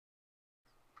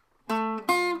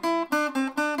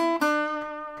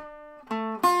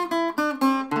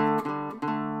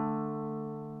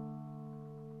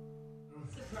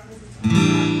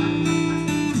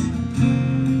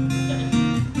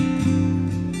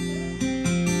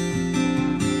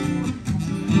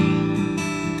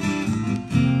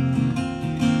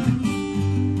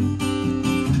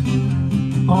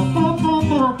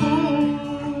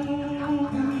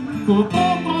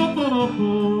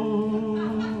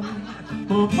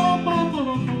I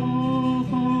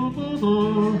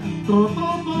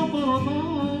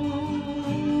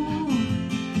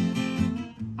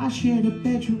shared a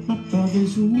bedroom with my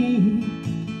brothers and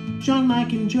me, John,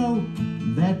 Mike, and Joe,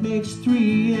 that makes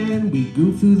three, and we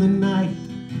goof through the night,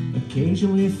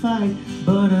 occasionally fight,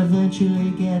 but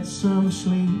eventually get some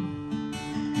sleep.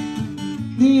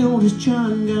 The oldest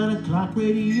John got a clock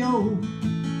radio,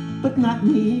 but not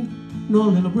me, nor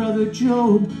little brother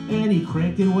Joe, and he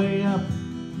cranked it way up,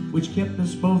 which kept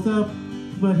us both up,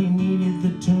 but he needed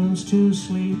the tunes to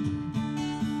sleep.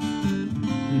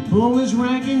 He pulled his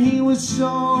rank and he was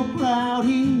so proud,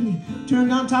 he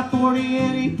turned on top 40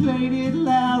 and he played it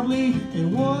loudly,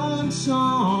 and one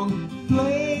song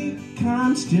played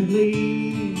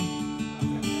constantly.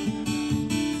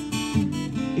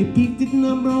 It peaked at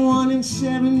 #1 in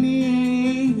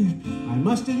 '78. I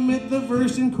must admit the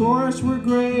verse and chorus were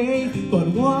great, but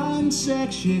one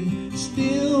section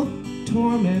still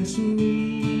torments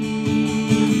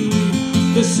me.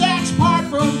 The sax part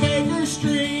from Baker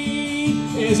Street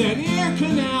is an ear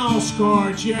canal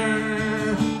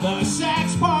scorcher. The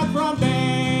sax part from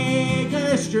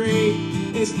Baker Street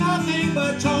is nothing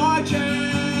but torture.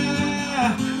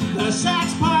 The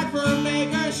sax part from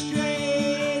Baker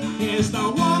Street is the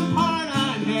one part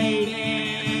I'm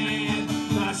hating.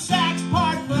 The sax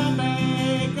part from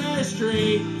Baker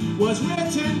Street was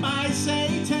written by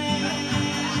Satan.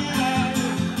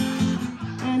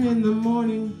 And in the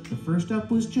morning, the first up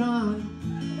was John.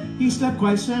 He slept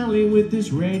quite soundly with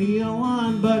this radio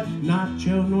on, but not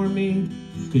Joe nor me,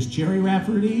 'cause Jerry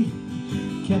Rafferty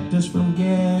kept us from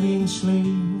getting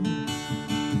sleep.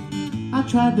 I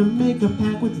tried to make a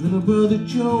pact with little brother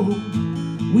Joe.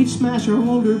 We'd smash our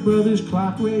older brother's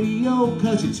clock radio,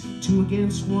 'cause it's 2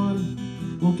 against 1.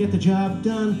 We'll get the job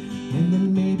done, and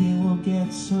then maybe we'll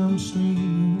get some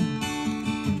sleep.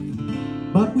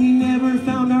 But we never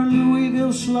found our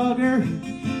Louisville slugger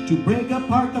to break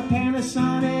apart the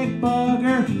Panasonic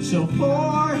bugger, so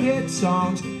 4 hit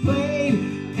songs played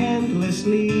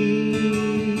endlessly.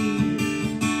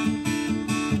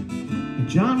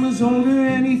 John was older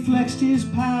and he flexed his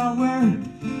power.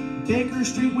 Baker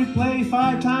Street would play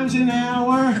 5 times an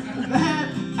hour. That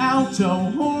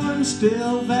alto horn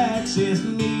still vexes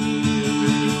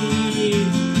me.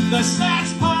 The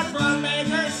sax part from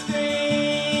Baker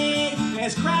Street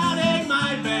is crowding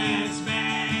my bed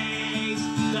space.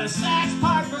 The sax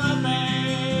part from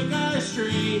Baker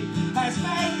Street has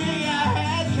made me a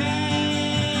head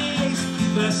case.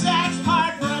 The sax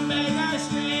part from Baker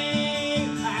Street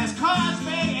has caused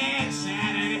me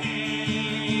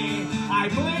insanity. I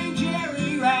blame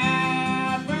Jerry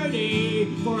Rafferty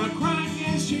for a crime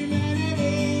against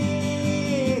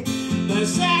humanity. The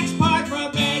sax part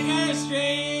from Baker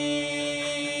Street.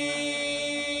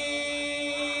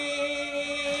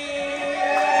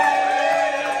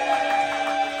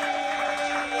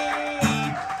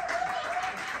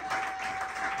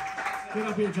 Get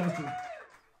up here, Justin.